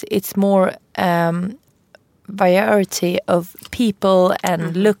names, it's more variety of people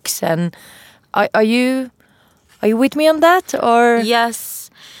and looks. And are you with me on that, or? Yes.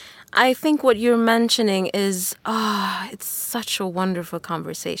 I think what you're mentioning is, it's such a wonderful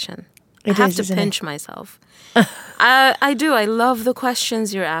conversation. I have to pinch myself. I do. I love the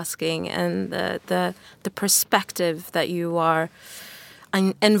questions you're asking and the perspective that you are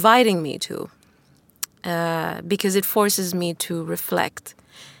inviting me to, because it forces me to reflect.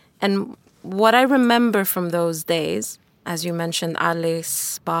 And what I remember from those days, as you mentioned,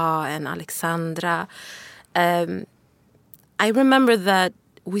 Alice Ba and Alexandra, I remember that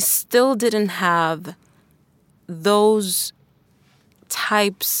we still didn't have those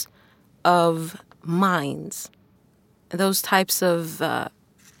types of minds, those types of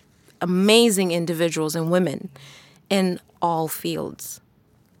amazing individuals and women in all fields.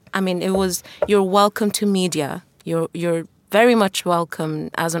 I mean, it was, you're welcome to media. You're very much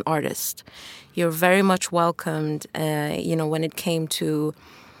welcome as an artist. You're very much welcomed, when it came to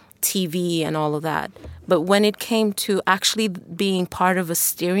TV and all of that. But when it came to actually being part of a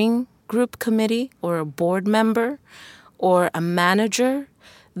steering group committee or a board member or a manager,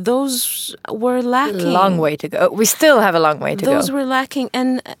 those were lacking. Long way to go. We still have a long way to go. Those were lacking.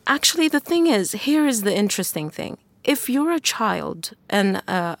 And actually the thing is, here is the interesting thing. If you're a child and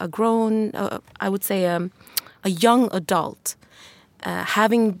a grown, I would say a young adult,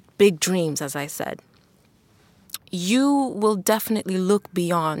 having big dreams, as I said, you will definitely look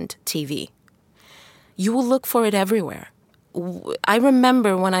beyond TV. You will look for it everywhere. I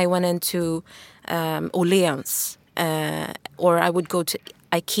remember when I went into Åhléns, or I would go to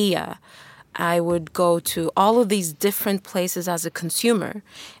IKEA, I would go to all of these different places as a consumer,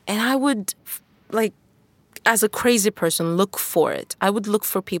 and I would, like, as a crazy person, look for it. I would look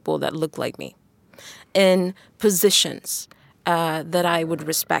for people that look like me in positions that I would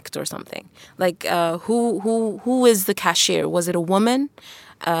respect or something. Like, who is the cashier? Was it a woman,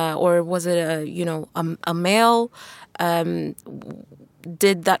 or was it a male?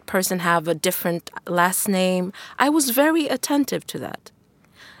 Did that person have a different last name? I was very attentive to that.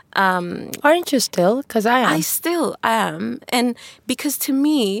 Aren't you still? Because I am. I still am. And because to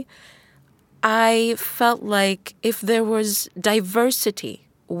me, I felt like if there was diversity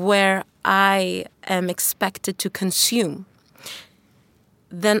where I am expected to consume,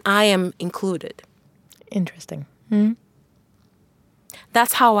 then I am included. Interesting. Mm-hmm.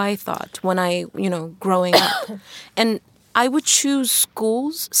 That's how I thought when I, growing up. And I would choose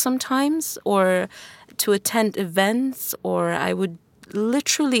schools sometimes, or to attend events, or I would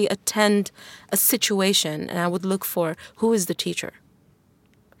literally attend a situation and I would look for who is the teacher.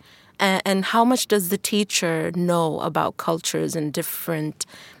 And how much does the teacher know about cultures and different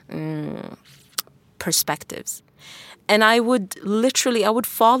perspectives? And I would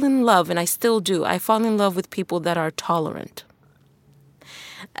fall in love, and I still do. I fall in love with people that are tolerant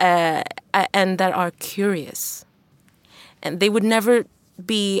and that are curious. And they would never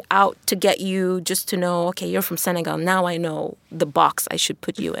be out to get you just to know, okay, you're from Senegal. Now I know the box I should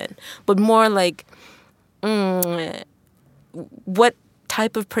put you in. But more like, what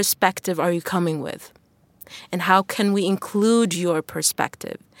type of perspective are you coming with? And how can we include your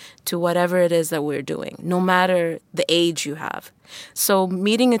perspective to whatever it is that we're doing, no matter the age you have? So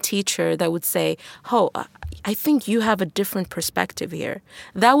meeting a teacher that would say, oh, I think you have a different perspective here.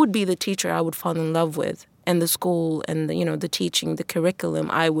 That would be the teacher I would fall in love with. And the school and the teaching, the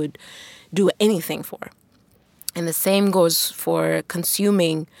curriculum, I would do anything for. And the same goes for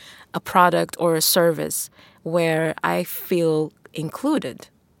consuming a product or a service where I feel included.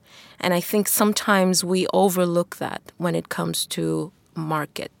 And I think sometimes we overlook that when it comes to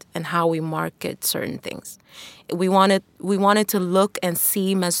market and how we market certain things. We wanted to look and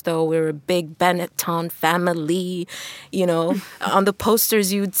seem as though we're a big Benetton family. On the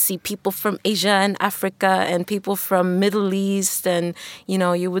posters you'd see people from Asia and Africa and people from Middle East, and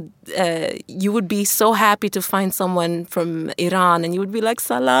you would be so happy to find someone from Iran, and you would be like,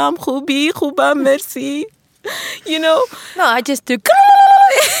 salam, khubi, khuba, merci. No, I just do.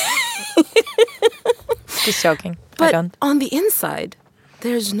 Just joking. But I don't. On the inside,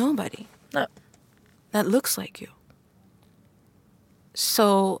 there's nobody. No. That looks like you.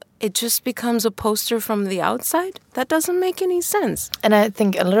 So it just becomes a poster from the outside? That doesn't make any sense. And I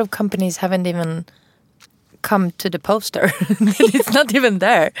think a lot of companies haven't even come to the poster. It's not even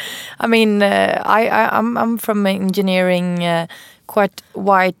there. I mean, I'm from engineering, quite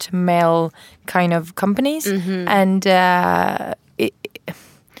white male kind of companies. Mm-hmm. And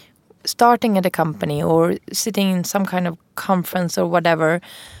starting at a company or sitting in some kind of conference or whatever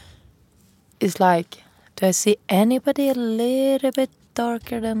is like, do I see anybody a little bit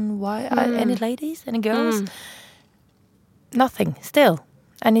darker than white? Any ladies? Any girls? Nothing, still.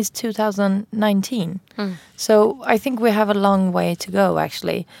 And it's 2019. So I think we have a long way to go,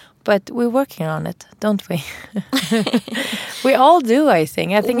 actually. But we're working on it, don't we? We all do, I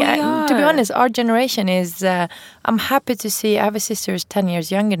think. To be honest, our generation is... I'm happy to see... I have a sister who's 10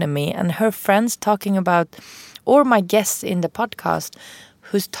 years younger than me, and her friends talking about... Or my guests in the podcast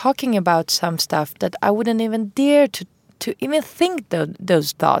who's talking about some stuff that I wouldn't even dare to even think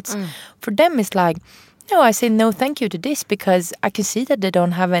those thoughts. For them, it's like... No, I say no thank you to this because I can see that they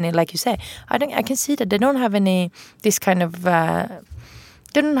don't have any... Like you say, I can see that they don't have any... This kind of...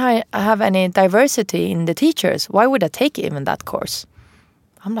 Didn't have any diversity in the teachers. Why would I take even that course?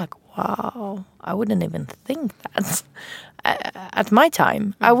 I'm like, wow, I wouldn't even think that. At my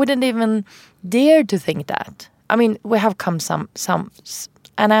time, I wouldn't even dare to think that. I mean, we have come some,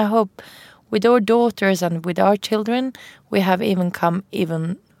 and I hope with our daughters and with our children, we have even come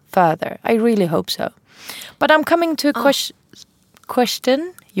even further. I really hope so. But I'm coming to a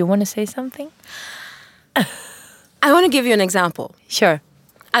question. You want to say something? I want to give you an example. Sure.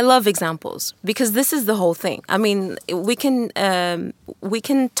 I love examples because this is the whole thing. I mean, we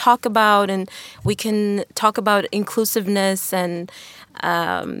can talk about inclusiveness and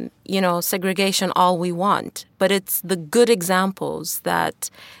segregation all we want, but it's the good examples that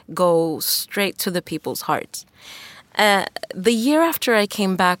go straight to the people's hearts. The year after I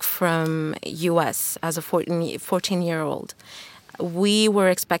came back from US as a 14-year-old, we were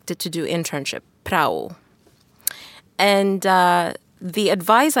expected to do internship, prao. And the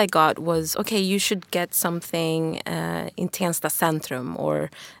advice I got was, okay, you should get something in Tensta Centrum,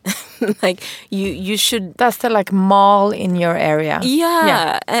 or like you should. That's the like mall in your area.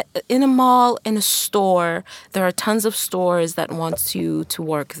 Yeah, in a mall, in a store. There are tons of stores that wants you to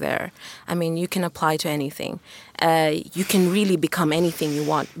work there. I mean, you can apply to anything. You can really become anything you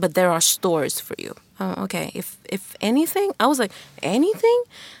want, but there are stores for you. Oh, okay. If anything, I was like, anything?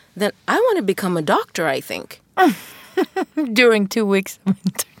 Then I want to become a doctor, I think. During 2 weeks of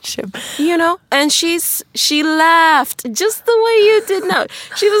internship. You know? And she laughed just the way you did now.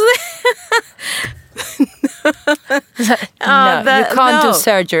 She was like... you can't do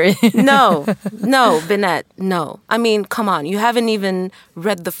surgery. No, Binette, no. I mean, come on. You haven't even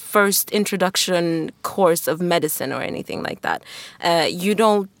read the first introduction course of medicine or anything like that. You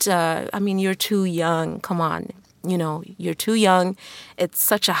don't... I mean, you're too young. Come on. You know, you're too young. It's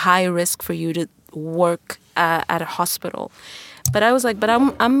such a high risk for you to work at a hospital. But I was like, but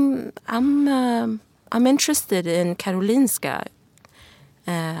I'm interested in Karolinska,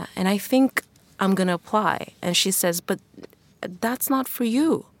 and I think I'm gonna apply. And she says, but that's not for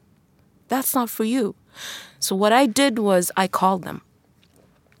you. That's not for you. So what I did was I called them.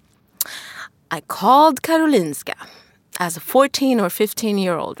 I called Karolinska as a 14 or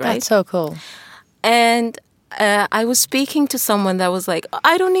 15-year-old, right? That's so cool. And I was speaking to someone that was like,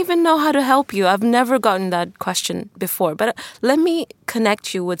 I don't even know how to help you. I've never gotten that question before. But let me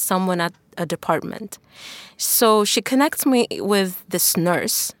connect you with someone at a department. So she connects me with this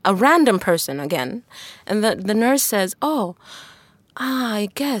nurse, a random person again. And the nurse says, I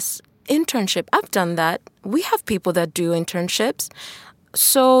guess internship. I've done that. We have people that do internships.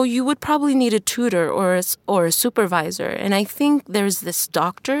 So you would probably need a tutor or a supervisor. And I think there's this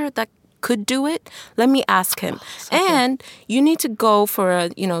doctor that could do it. Let me ask him. And you need to go for a,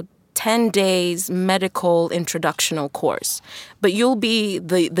 10 days medical introductional course. But you'll be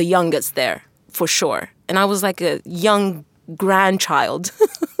the youngest there, for sure. And I was like a young grandchild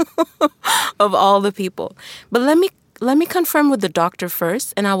of all the people. But let me confirm with the doctor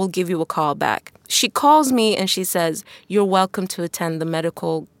first, and I will give you a call back. She calls me and she says, you're welcome to attend the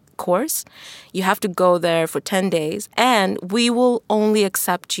medical course. You have to go there for 10 days, and we will only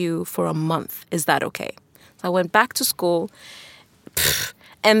accept you for a month. Is that okay? So I went back to school,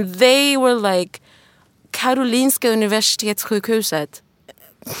 and they were like, Karolinska Universitetssjukhuset.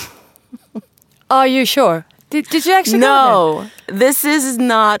 Are you sure? Did you actually go there? No, this is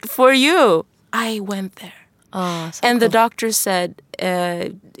not for you. I went there. And the doctor said,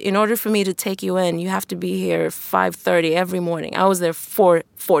 in order for me to take you in, you have to be here 5:30 every morning. I was there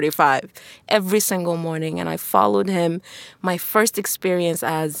 4:45 every single morning, and I followed him. My first experience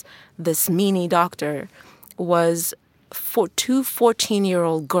as this meanie doctor was for two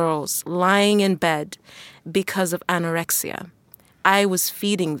 14-year-old girls lying in bed because of anorexia. I was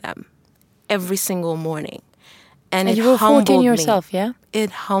feeding them every single morning. And it you were 14 humbled yourself, me. yeah?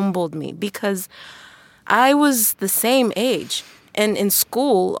 It humbled me because I was the same age. And in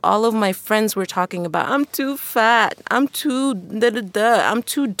school, all of my friends were talking about, I'm too fat, I'm too I'm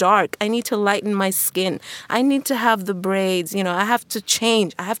too dark, I need to lighten my skin, I need to have the braids, I have to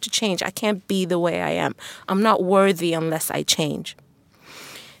change, I can't be the way I am. I'm not worthy unless I change.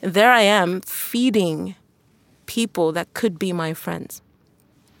 And there I am feeding people that could be my friends.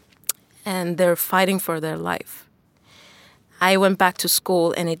 And they're fighting for their life. I went back to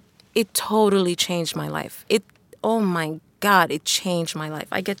school, and it totally changed my life. Oh my God, it changed my life.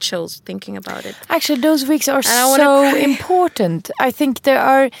 I get chills thinking about it. Actually, those weeks are so important. I think there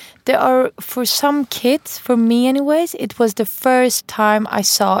are for some kids, for me anyways, it was the first time I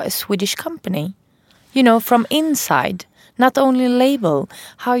saw a Swedish company, from inside, not only label,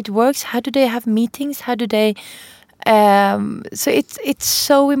 how it works, how do they have meetings, how do they, so it's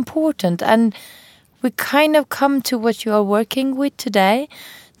so important. And we kind of come to what you are working with today,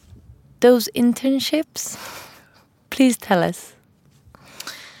 those internships. Please tell us.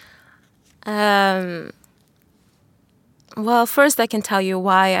 Well, first I can tell you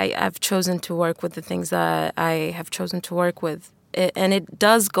why I've chosen to work with the things that I have chosen to work with. And it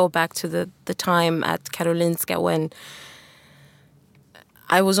does go back to the time at Karolinska when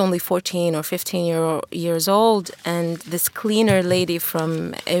I was only 14 or 15 years old, and this cleaner lady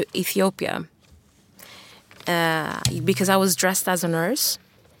from Ethiopia, because I was dressed as a nurse,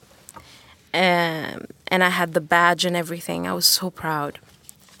 and I had the badge and everything. I was so proud.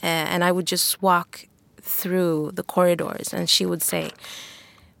 And I would just walk through the corridors, and she would say,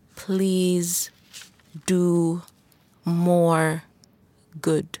 please do more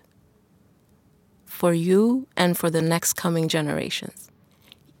good for you and for the next coming generations.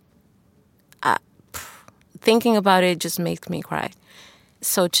 Thinking about it just makes me cry.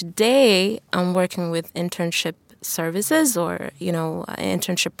 So today I'm working with internship services or,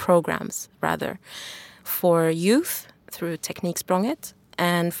 internship programs rather for youth through Tekniksprånget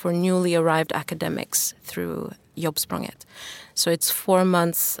and for newly arrived academics through Jobbsprånget. So it's 4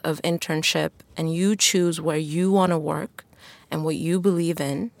 months of internship and you choose where you want to work and what you believe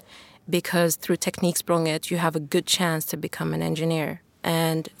in, because through Tekniksprånget you have a good chance to become an engineer.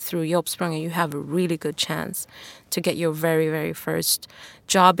 And through Jobbsprånget, you have a really good chance to get your very, very first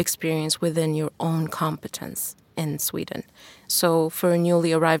job experience within your own competence in Sweden. So for a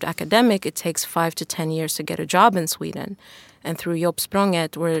newly arrived academic, it takes 5 to 10 years to get a job in Sweden. And through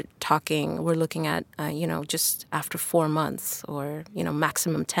Jobbsprånget, we're looking at, just after 4 months or,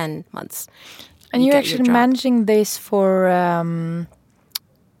 maximum 10 months. And you're actually managing this for,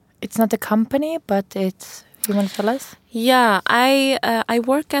 it's not a company, but it's... You want to tell us? Yeah, I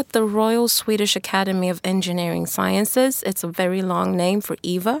work at the Royal Swedish Academy of Engineering Sciences. It's a very long name for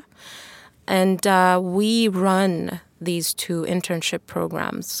EVA. And we run these 2 internship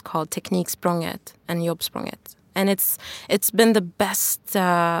programs called Tekniksprånget and Jobbsprånget. And it's been the best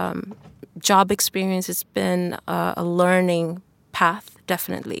job experience. It's been a learning path,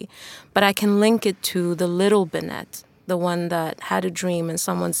 definitely. But I can link it to the little Binette, the one that had a dream and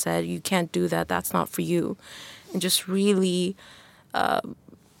someone said, you can't do that, that's not for you. And just really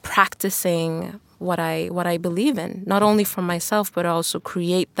practicing what I believe in, not only for myself, but also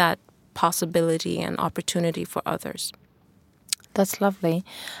create that possibility and opportunity for others. That's lovely.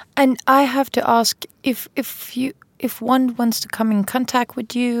 And I have to ask, if one wants to come in contact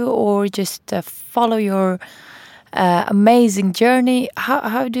with you or just follow your amazing journey,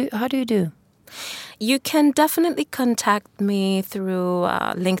 how do you do? You can definitely contact me through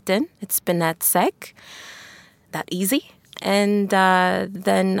LinkedIn. It's Binette Seck. That easy. And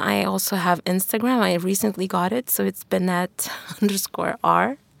then I also have Instagram. I recently got it. So it's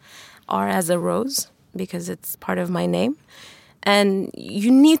Binette_R. R as a rose, because it's part of my name. And you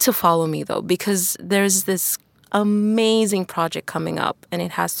need to follow me, though, because there's this amazing project coming up. And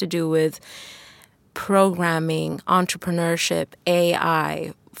it has to do with programming, entrepreneurship,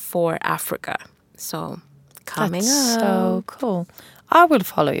 AI for Africa. So coming That's up. So cool. I will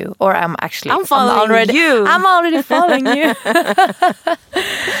follow you, or I'm following you. I'm already following you.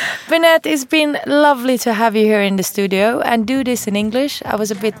 Binette, it's been lovely to have you here in the studio and do this in English. I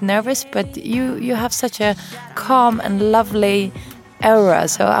was a bit nervous, but you have such a calm and lovely aura,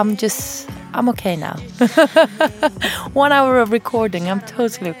 so I'm okay now. 1 hour of recording, I'm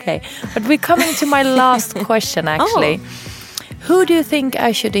totally okay. But we're coming to my last question, actually. Who do you think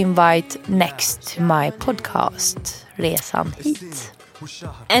I should invite next to my podcast, Resan Hit?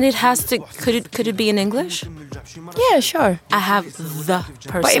 And it has to, could it be in English? Yeah, sure. I have the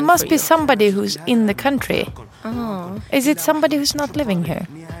person. But it must be somebody who's in the country. Oh. Is it somebody who's not living here?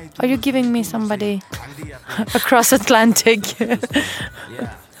 Are you giving me somebody across Atlantic?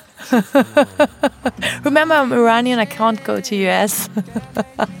 Remember, I'm Iranian, I can't go to US.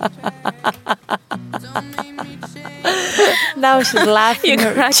 Now she's laughing.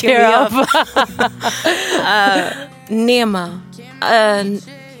 You're cracking me up. Nema.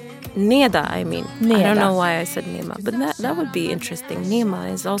 Neda, I mean. Neda. I don't know why I said Nema, but that would be interesting. Nema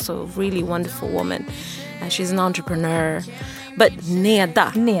is also a really wonderful woman. She's an entrepreneur. But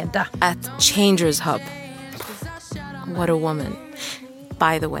Neda at Changers Hub. What a woman.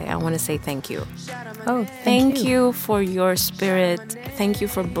 By the way, I want to say thank you. Oh, thank you for your spirit. Thank you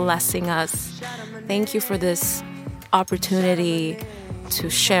for blessing us. Thank you for this opportunity to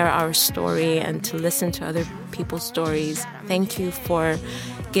share our story and to listen to other people's stories. Thank you for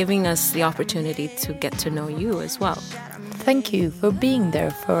giving us the opportunity to get to know you as well. Thank you for being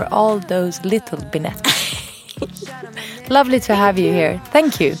there for all those little Binette. Lovely to have you here.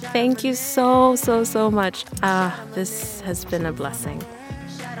 Thank you. Thank you so much. This has been a blessing.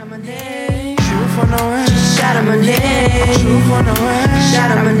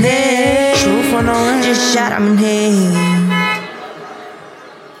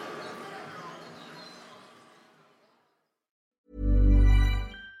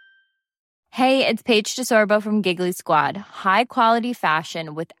 Hey, it's Paige DeSorbo from Giggly Squad. High quality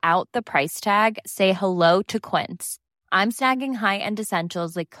fashion without the price tag. Say hello to Quince. I'm snagging high-end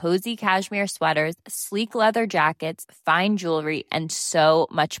essentials like cozy cashmere sweaters, sleek leather jackets, fine jewelry, and so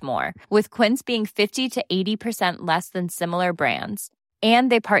much more. With Quince being 50 to 80% less than similar brands.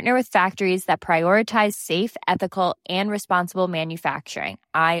 And they partner with factories that prioritize safe, ethical, and responsible manufacturing.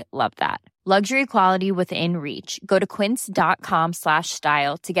 I love that. Luxury quality within reach. Go to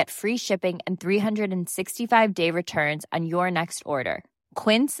quince.com/style to get free shipping and 365-day returns on your next order.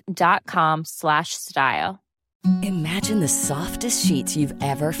 Quince.com/style. Imagine the softest sheets you've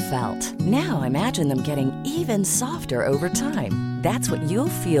ever felt. Now imagine them getting even softer over time. That's what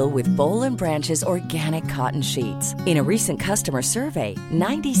you'll feel with Boll & Branch's organic cotton sheets. In a recent customer survey,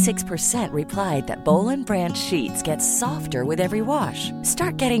 96% replied that Boll & Branch sheets get softer with every wash.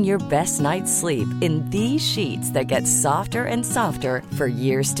 Start getting your best night's sleep in these sheets that get softer and softer for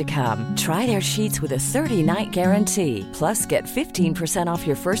years to come. Try their sheets with a 30-night guarantee. Plus, get 15% off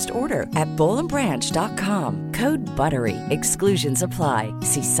your first order at bollandbranch.com. Code BUTTERY. Exclusions apply.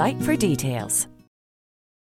 See site for details.